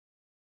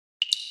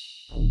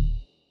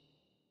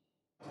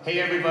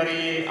Hey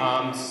everybody,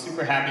 I'm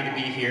super happy to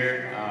be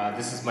here.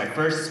 This is my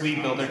first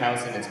Sweet Builder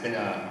House and it's been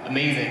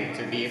amazing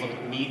to be able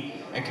to meet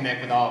and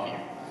connect with all of you.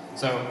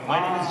 So my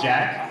name is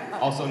Jack,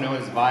 also known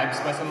as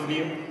Vibes by some of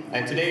you,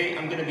 and today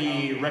I'm going to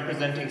be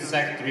representing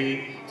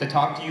Sec3 to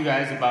talk to you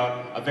guys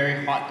about a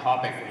very hot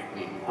topic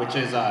lately, which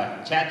is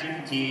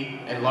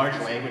ChatGPT and large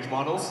language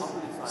models,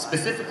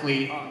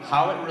 specifically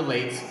how it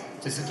relates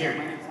to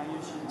security.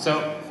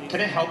 So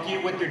can it help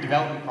you with your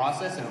development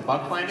process and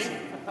bug finding?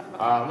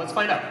 Let's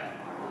find out.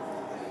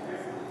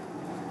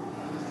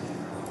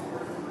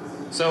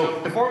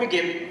 So before we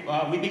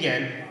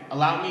begin,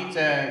 allow me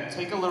to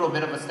take a little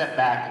bit of a step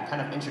back and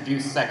kind of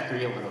introduce Sec3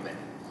 a little bit.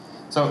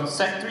 So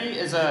Sec3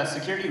 is a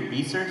security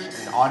research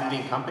and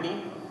auditing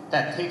company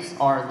that takes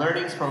our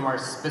learnings from our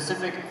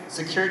specific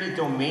security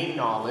domain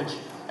knowledge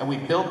and we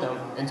build them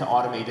into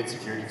automated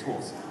security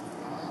tools.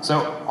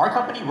 So our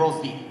company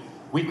rolls deep.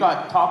 We've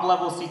got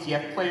top-level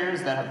CTF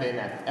players that have been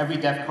at every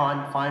DEF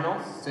CON final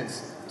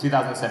since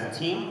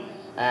 2017.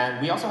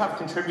 And we also have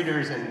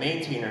contributors and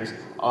maintainers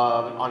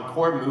on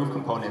core Move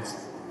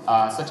components,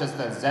 such as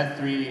the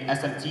Z3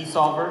 SMT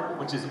solver,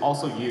 which is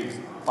also used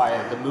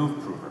by the Move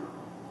prover.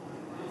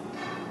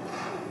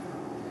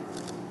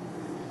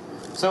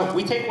 So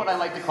we take what I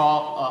like to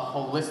call a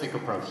holistic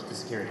approach to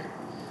security,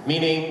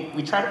 meaning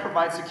we try to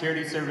provide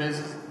security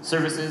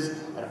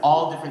services at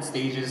all different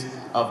stages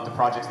of the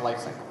project's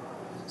lifecycle.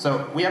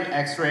 So we have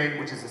X-Ray,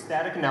 which is a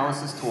static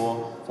analysis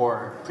tool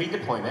for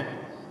pre-deployment.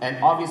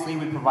 And obviously,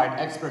 we provide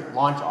expert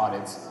launch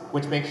audits,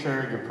 which make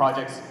sure your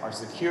projects are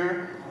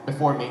secure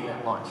before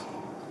mainnet launch.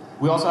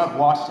 We also have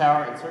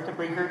Watchtower and Circuit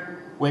Breaker,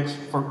 which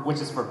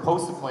is for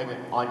post-deployment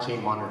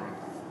on-chain monitoring.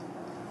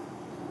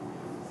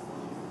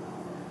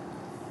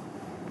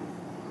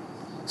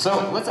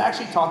 So let's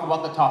actually talk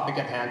about the topic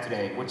at hand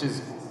today, which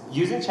is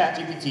using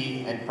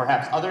ChatGPT and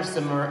perhaps other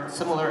similar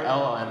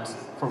LLMs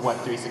for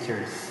Web3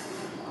 security.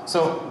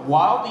 So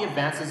while the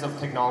advances of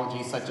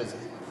technology such as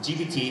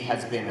GPT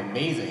has been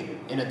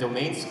amazing in a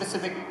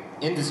domain-specific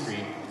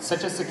industry,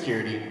 such as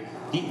security,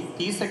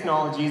 these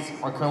technologies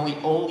are currently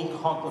only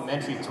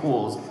complementary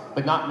tools,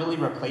 but not really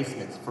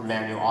replacements for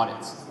manual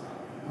audits.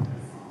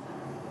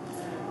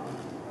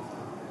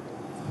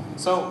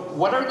 So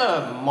what are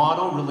the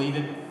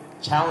model-related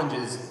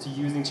challenges to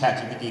using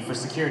ChatGPT for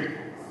security?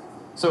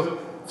 So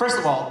first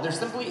of all, there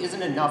simply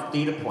isn't enough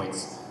data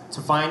points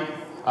to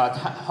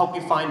help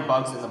you find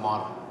bugs in the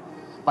model.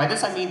 By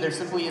this I mean there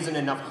simply isn't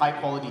enough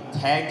high-quality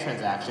tag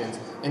transactions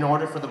in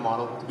order for the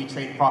model to be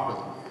trained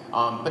properly.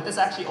 But this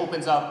actually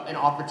opens up an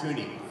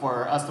opportunity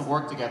for us to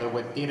work together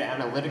with data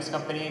analytics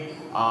company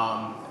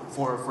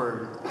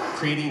for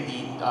creating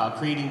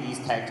these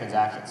tag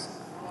transactions.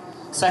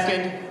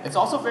 Second, it's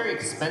also very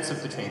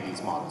expensive to train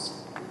these models.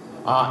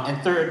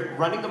 And third,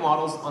 running the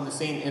models on the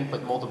same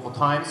input multiple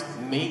times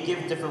may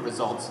give different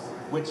results,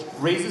 which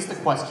raises the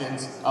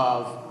questions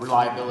of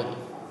reliability.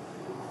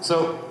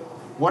 So,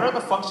 what are the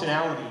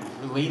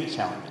functionality-related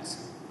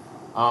challenges?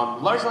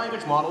 Large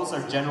language models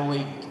are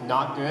generally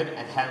not good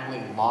at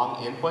handling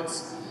long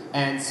inputs,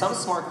 and some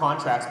smart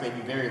contracts may be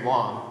very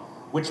long,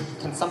 which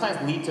can sometimes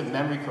lead to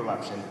memory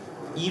corruption,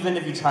 even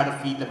if you try to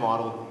feed the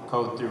model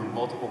code through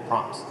multiple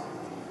prompts.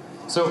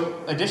 So,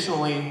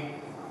 additionally,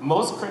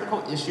 most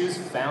critical issues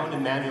found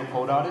in manual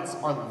code audits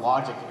are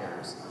logic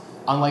errors,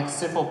 unlike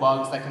simple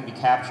bugs that can be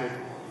captured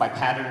by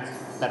patterns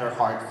that are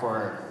hard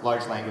for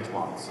large language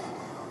models.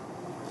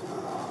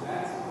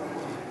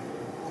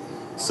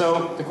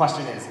 So the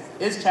question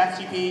is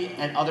ChatGPT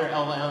and other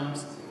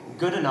LLMs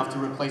good enough to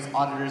replace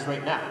auditors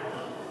right now?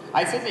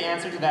 I'd say the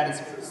answer to that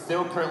is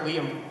still currently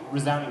a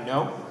resounding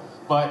no,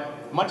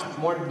 but much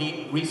more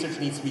research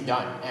needs to be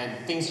done,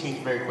 and things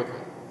change very quickly.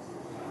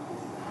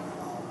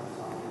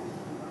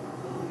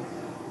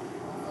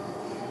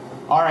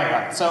 All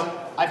right,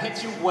 so I've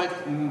hit you with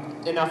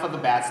enough of the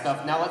bad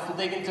stuff. Now let's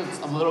dig into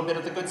a little bit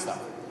of the good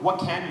stuff. What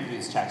can you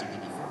use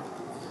ChatGPT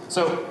for?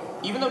 So,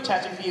 even though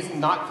ChatGPT is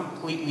not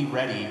completely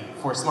ready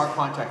for smart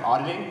contract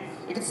auditing,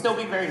 it can still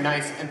be a very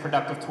nice and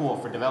productive tool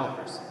for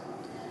developers.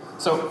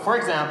 So, for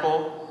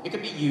example, it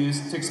could be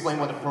used to explain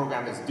what a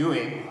program is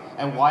doing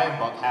and why a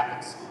bug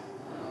happens.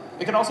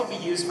 It can also be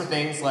used for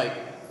things like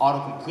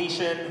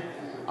auto-completion,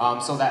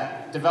 so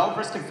that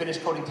developers can finish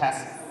coding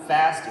tasks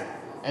faster,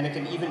 and it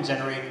can even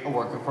generate a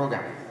working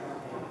program.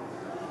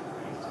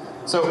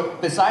 So,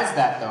 besides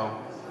that though,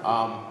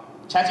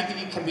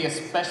 ChatGPT can be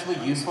especially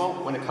useful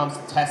when it comes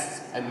to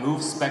tests and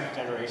Move spec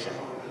generation.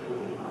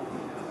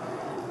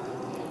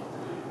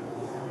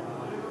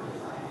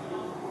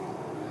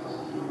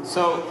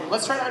 So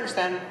let's try to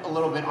understand a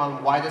little bit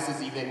on why this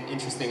is even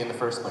interesting in the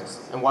first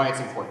place and why it's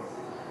important.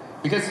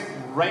 Because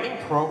writing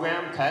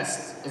program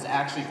tests is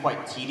actually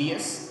quite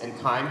tedious and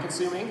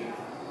time-consuming.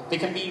 They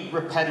can be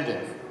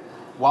repetitive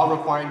while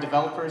requiring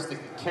developers to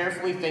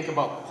carefully think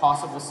about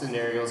possible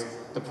scenarios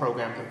the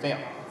program can fail.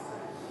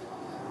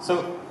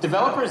 So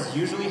developers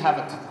usually have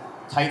a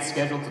tight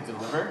schedule to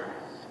deliver,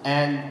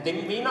 and they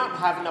may not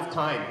have enough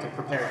time to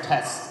prepare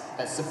tests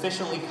that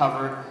sufficiently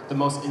cover the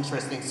most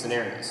interesting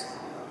scenarios.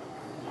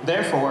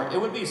 Therefore,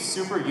 it would be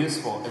super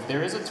useful if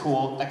there is a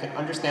tool that can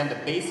understand the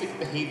basic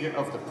behavior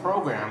of the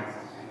program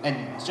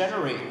and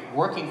generate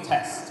working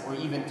tests or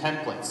even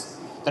templates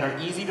that are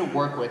easy to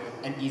work with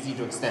and easy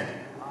to extend.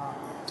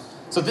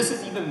 So this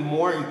is even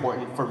more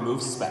important for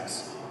Move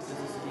specs.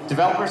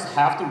 Developers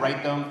have to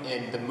write them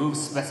in the Move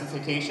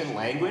specification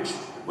language,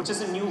 which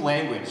is a new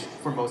language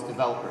for most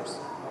developers.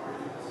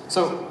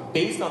 So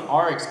based on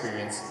our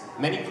experience,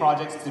 many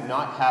projects do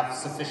not have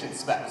sufficient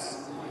specs.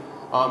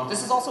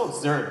 This is also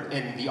observed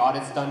in the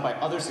audits done by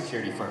other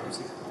security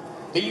firms.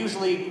 They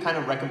usually kind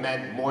of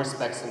recommend more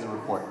specs in the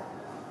report.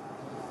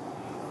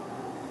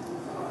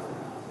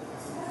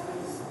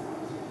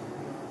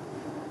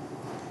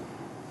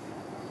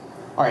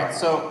 All right,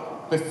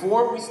 so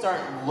before we start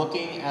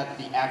looking at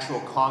the actual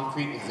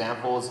concrete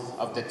examples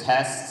of the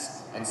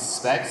tests and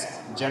specs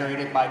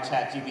generated by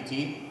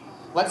ChatGPT,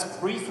 let's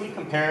briefly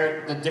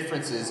compare the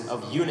differences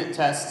of unit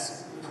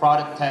tests,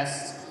 product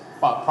tests,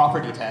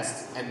 property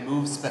tests, and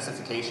Move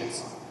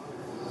specifications.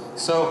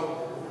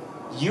 So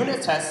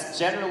unit tests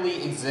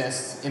generally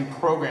exist in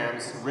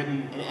programs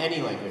written in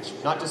any language,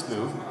 not just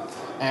Move,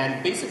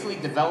 and basically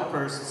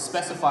developers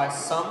specify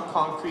some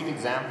concrete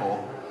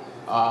example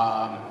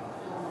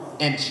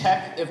and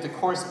check if the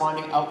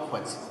corresponding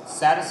outputs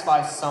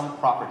satisfy some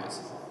properties.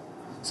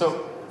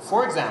 So,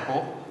 for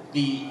example,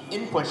 the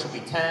input should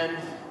be 10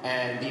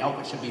 and the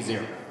output should be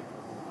 0.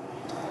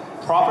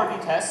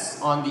 Property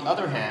tests, on the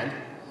other hand,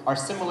 are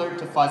similar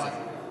to fuzzing,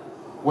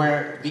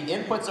 where the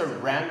inputs are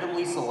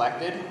randomly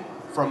selected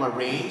from a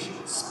range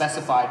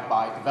specified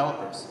by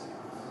developers.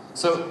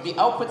 So the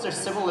outputs are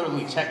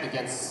similarly checked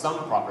against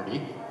some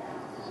property,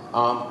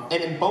 and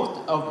in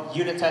both of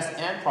unit tests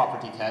and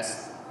property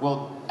tests,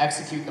 will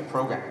execute the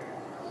program.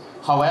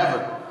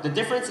 However, the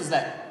difference is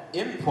that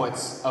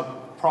inputs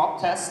of prop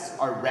tests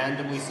are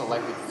randomly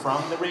selected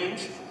from the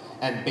range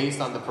and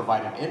based on the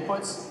provided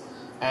inputs.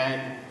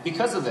 And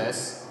because of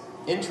this,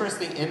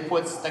 interesting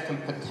inputs that can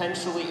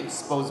potentially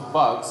expose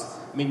bugs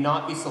may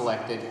not be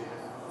selected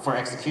for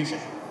execution.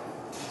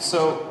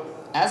 So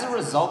as a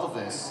result of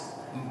this,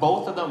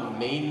 both of them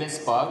may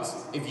miss bugs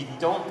if you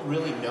don't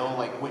really know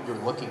what you're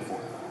looking for.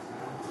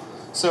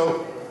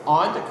 So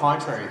on the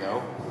contrary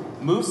though,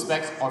 Move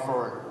specs are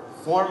for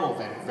formal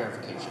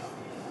verification.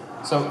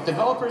 So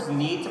developers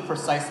need to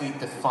precisely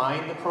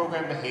define the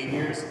program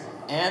behaviors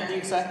and the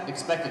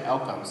expected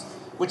outcomes,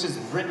 which is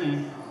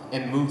written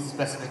in Move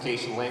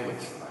specification language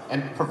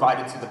and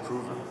provided to the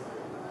prover.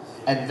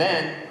 And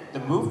then the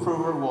Move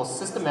prover will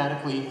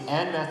systematically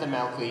and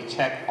mathematically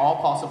check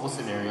all possible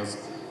scenarios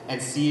and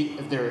see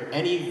if there are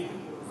any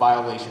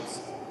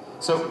violations.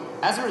 So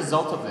as a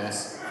result of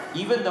this,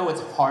 even though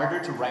it's harder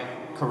to write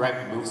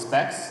correct Move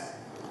specs,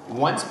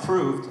 once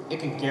proved, it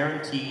can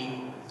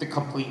guarantee the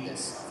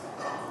completeness.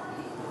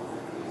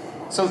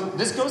 So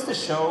this goes to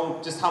show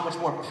just how much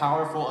more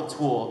powerful a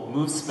tool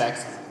Move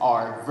specs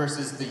are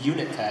versus the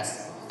unit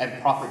tests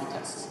and property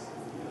tests.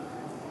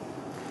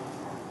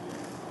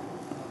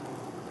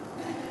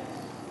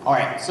 All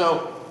right,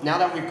 so now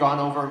that we've gone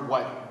over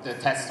what the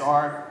tests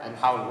are and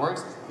how it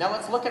works, now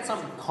let's look at some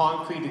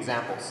concrete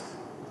examples.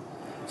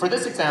 For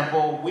this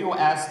example, we will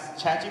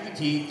ask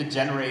ChatGPT to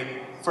generate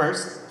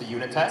first the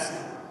unit test,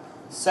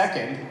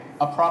 second,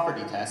 a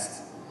property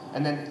test,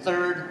 and then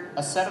third,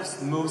 a set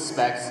of Move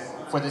specs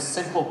for this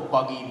simple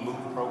buggy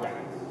Move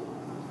program.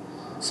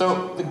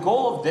 So the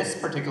goal of this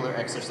particular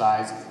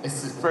exercise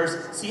is to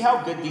first see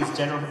how good these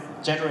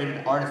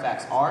generated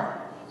artifacts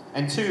are,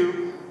 and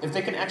two, if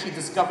they can actually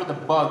discover the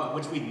bug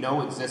which we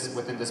know exists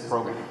within this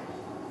program.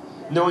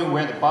 Knowing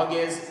where the bug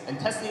is and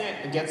testing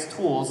it against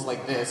tools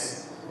like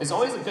this is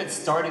always a good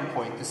starting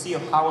point to see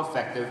how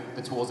effective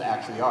the tools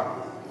actually are.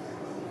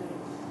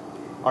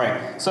 All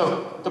right,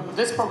 so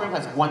this program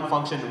has one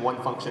function and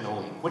one function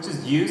only, which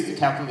is used to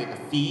calculate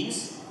the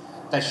fees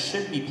that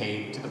should be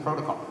paid to the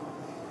protocol.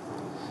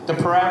 The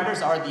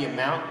parameters are the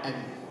amount and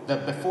the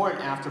before and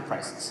after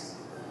prices.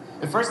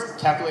 It first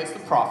calculates the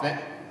profit,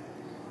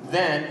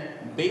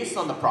 then, based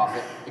on the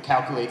profit, it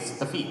calculates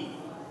the fee.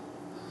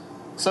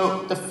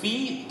 So the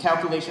fee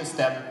calculation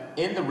step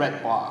in the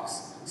red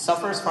box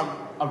suffers from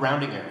a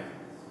rounding error,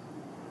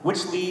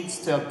 which leads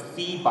to a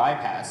fee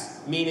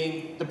bypass,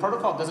 meaning the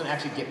protocol doesn't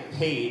actually get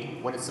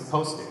paid when it's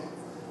supposed to.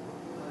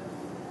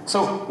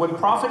 So when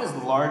profit is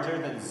larger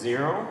than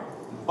 0,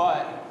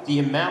 but the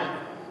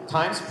amount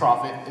times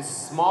profit is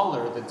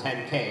smaller than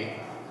 10K,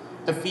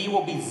 the fee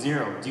will be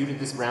 0 due to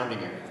this rounding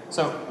error.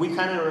 So we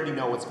kind of already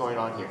know what's going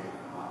on here.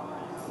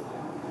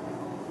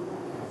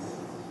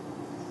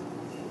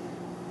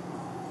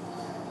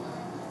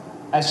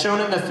 As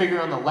shown in the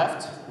figure on the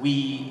left,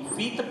 we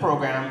feed the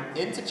program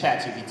into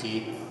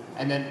ChatGPT,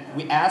 and then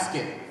we ask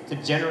it to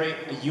generate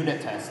a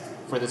unit test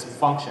for this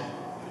function.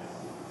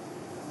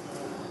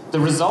 The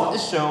result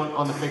is shown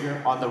on the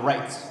figure on the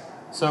right.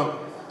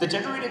 So the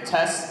generated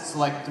tests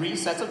select 3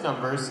 sets of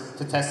numbers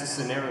to test the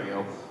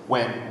scenario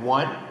when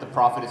 1, the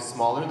profit is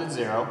smaller than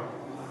 0,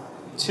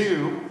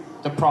 2,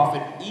 the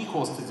profit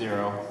equals to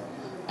 0,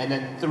 and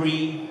then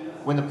 3,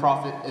 when the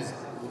profit is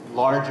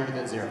larger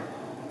than 0.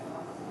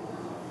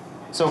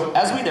 So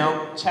as we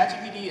know,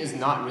 ChatGPT is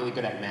not really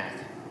good at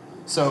math.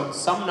 So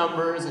some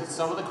numbers and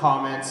some of the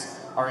comments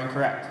are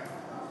incorrect.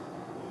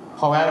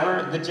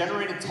 However, the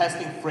generated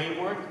testing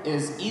framework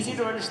is easy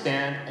to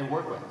understand and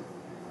work with.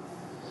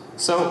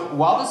 So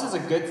while this is a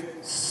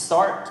good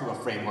start to a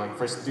framework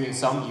for doing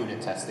some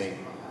unit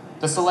testing,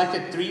 the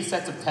selected 3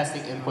 sets of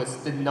testing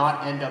inputs did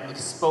not end up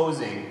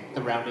exposing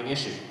the rounding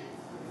issue.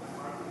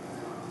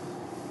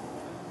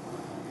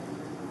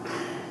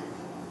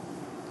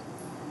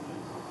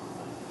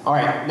 All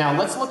right, now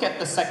let's look at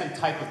the second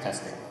type of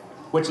testing,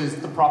 which is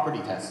the property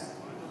test.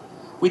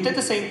 We did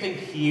the same thing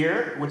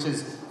here, which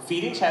is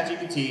feeding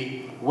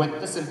ChatGPT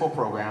with the simple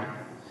program,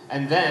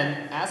 and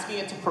then asking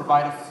it to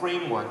provide a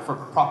framework for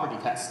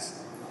property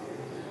tests.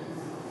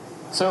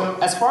 So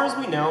as far as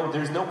we know,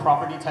 there's no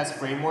property test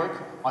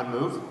framework on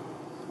Move,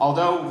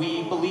 although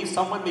we believe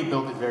someone may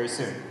build it very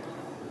soon.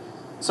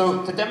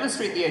 So to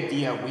demonstrate the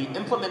idea, we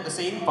implement the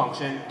same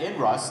function in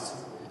Rust,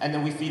 and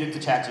then we feed it to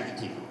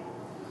ChatGPT.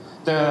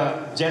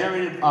 The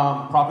generated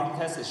property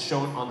test is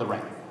shown on the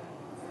right.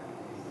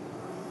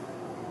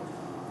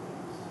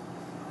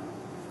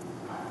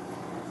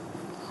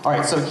 All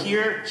right, so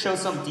here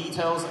shows some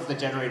details of the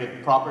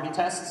generated property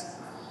tests.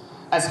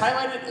 As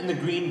highlighted in the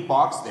green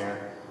box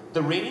there,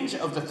 the range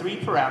of the 3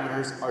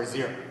 parameters are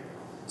 0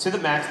 to the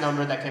max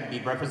number that can be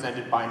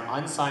represented by an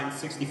unsigned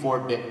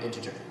 64-bit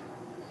integer.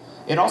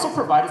 It also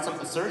provided some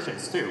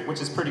assertions too, which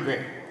is pretty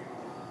great.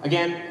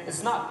 Again,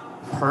 it's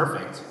not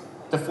perfect.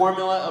 The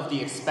formula of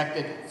the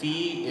expected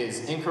fee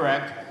is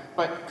incorrect,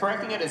 but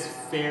correcting it is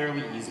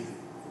fairly easy.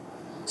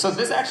 So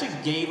this actually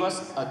gave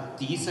us a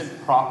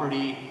decent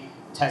property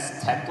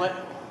test template,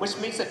 which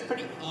makes it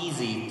pretty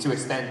easy to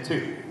extend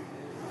to.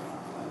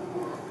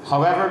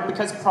 However,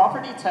 because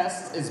property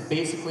tests is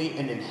basically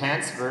an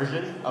enhanced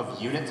version of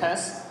unit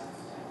tests,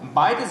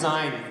 by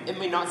design, it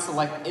may not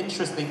select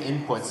interesting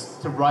inputs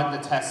to run the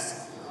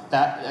tests,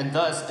 and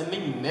thus it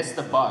may miss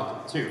the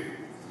bug too.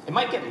 It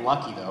might get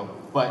lucky though,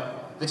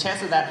 but the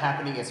chance of that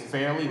happening is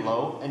fairly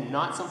low and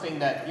not something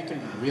that you can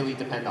really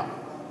depend on.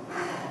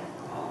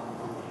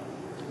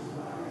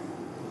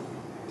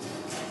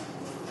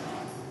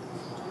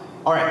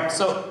 All right,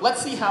 so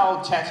let's see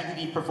how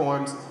ChatGPT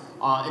performs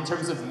in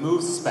terms of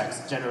Move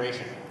specs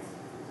generation.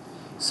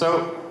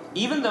 So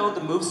even though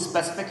the Move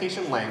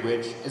specification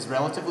language is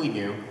relatively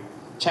new,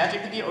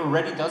 ChatGPT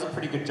already does a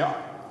pretty good job.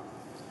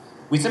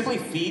 We simply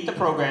feed the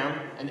program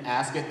and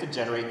ask it to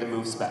generate the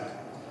Move spec.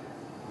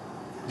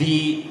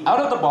 The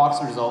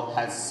out-of-the-box result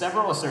has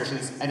several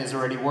assertions and is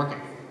already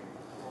working.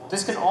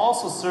 This can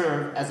also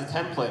serve as a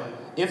template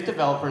if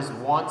developers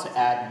want to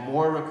add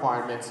more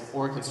requirements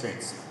or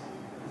constraints.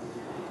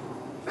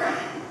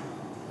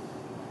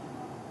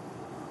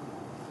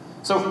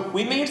 So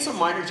we made some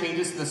minor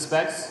changes to the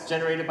specs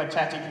generated by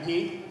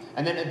ChatGPT,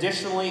 and then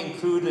additionally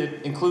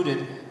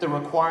included the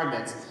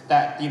requirements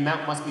that the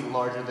amount must be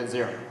larger than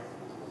 0.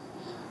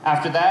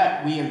 After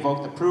that, we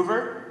invoke the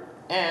prover,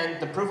 and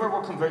the prover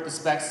will convert the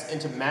specs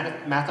into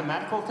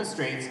mathematical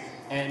constraints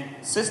and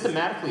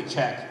systematically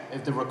check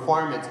if the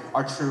requirements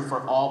are true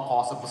for all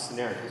possible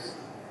scenarios.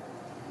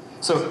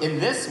 So in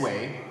this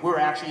way, we're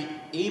actually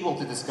able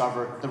to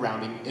discover the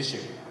rounding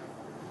issue.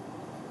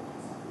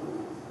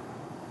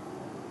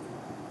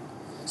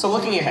 So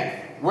looking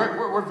ahead,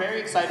 we're very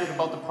excited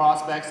about the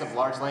prospects of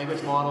large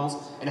language models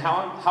and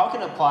how it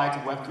can apply to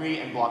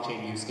Web3 and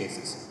blockchain use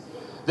cases.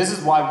 This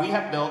is why we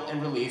have built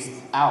and released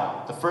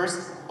OWL, the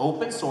first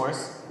open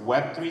source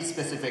Web3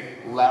 specific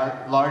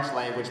large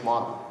language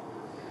model.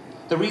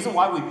 The reason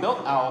why we built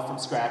OWL from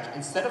scratch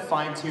instead of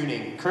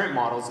fine-tuning current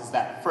models is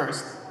that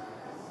first,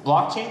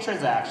 blockchain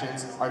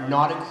transactions are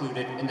not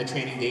included in the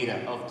training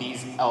data of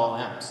these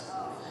LLMs.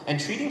 And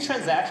treating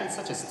transactions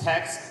such as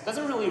text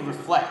doesn't really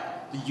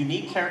reflect the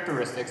unique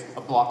characteristics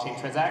of blockchain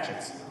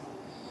transactions.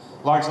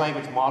 Large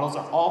language models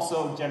are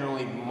also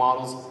generally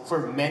models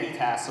for many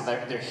tasks, so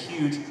that they're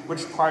huge,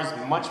 which requires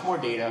much more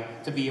data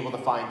to be able to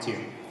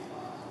fine-tune.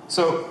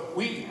 So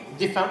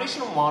the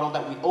foundational model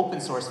that we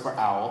open source for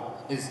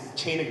OWL is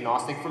chain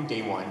agnostic from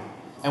day one.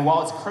 And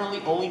while it's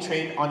currently only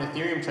trained on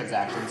Ethereum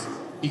transactions,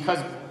 because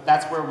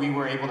that's where we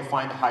were able to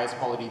find the highest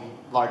quality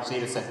large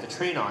data set to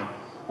train on,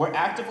 we're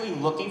actively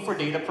looking for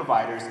data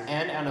providers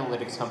and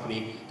analytics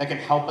company that can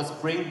help us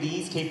bring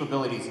these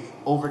capabilities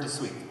over to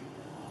Suite.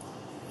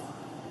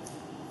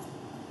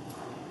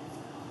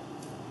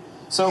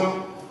 So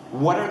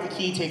what are the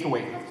key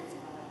takeaways?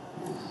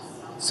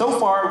 So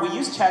far, we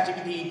used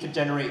ChatGPT to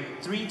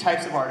generate 3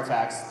 types of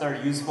artifacts that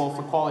are useful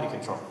for quality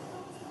control.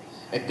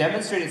 It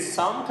demonstrated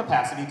some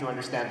capacity to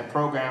understand the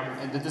program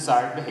and the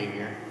desired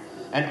behavior,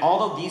 and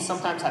although these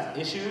sometimes have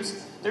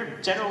issues, they're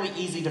generally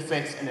easy to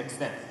fix and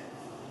extend.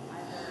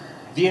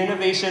 The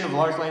innovation of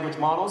large language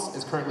models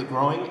is currently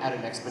growing at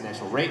an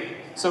exponential rate,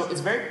 so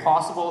it's very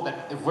possible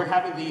that if we're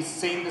having these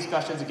same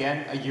discussions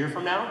again a year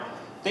from now,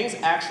 things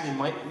actually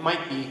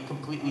might be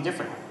completely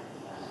different.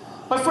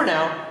 But for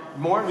now,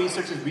 more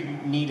research is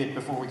needed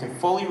before we can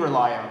fully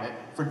rely on it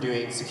for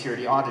doing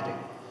security auditing.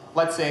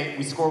 Let's say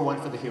we score 1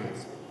 for the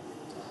humans.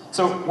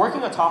 So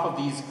working on top of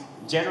these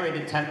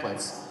generated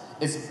templates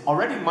is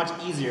already much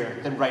easier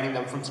than writing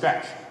them from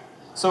scratch.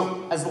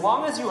 So as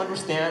long as you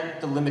understand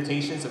the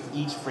limitations of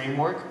each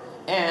framework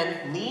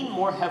and lean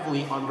more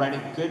heavily on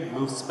writing good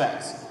move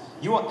specs,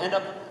 you will end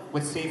up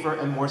with safer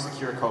and more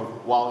secure code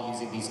while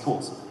using these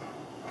tools.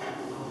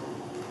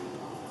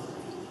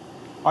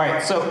 All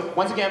right, so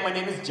once again, my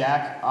name is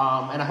Jack,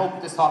 and I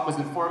hope this talk was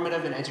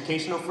informative and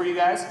educational for you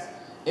guys.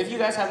 If you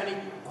guys have any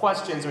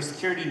questions or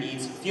security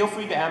needs, feel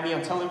free to add me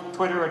on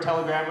Twitter or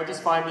Telegram, or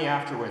just find me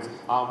afterwards.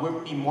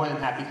 We'll be more than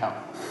happy to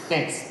help.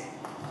 Thanks.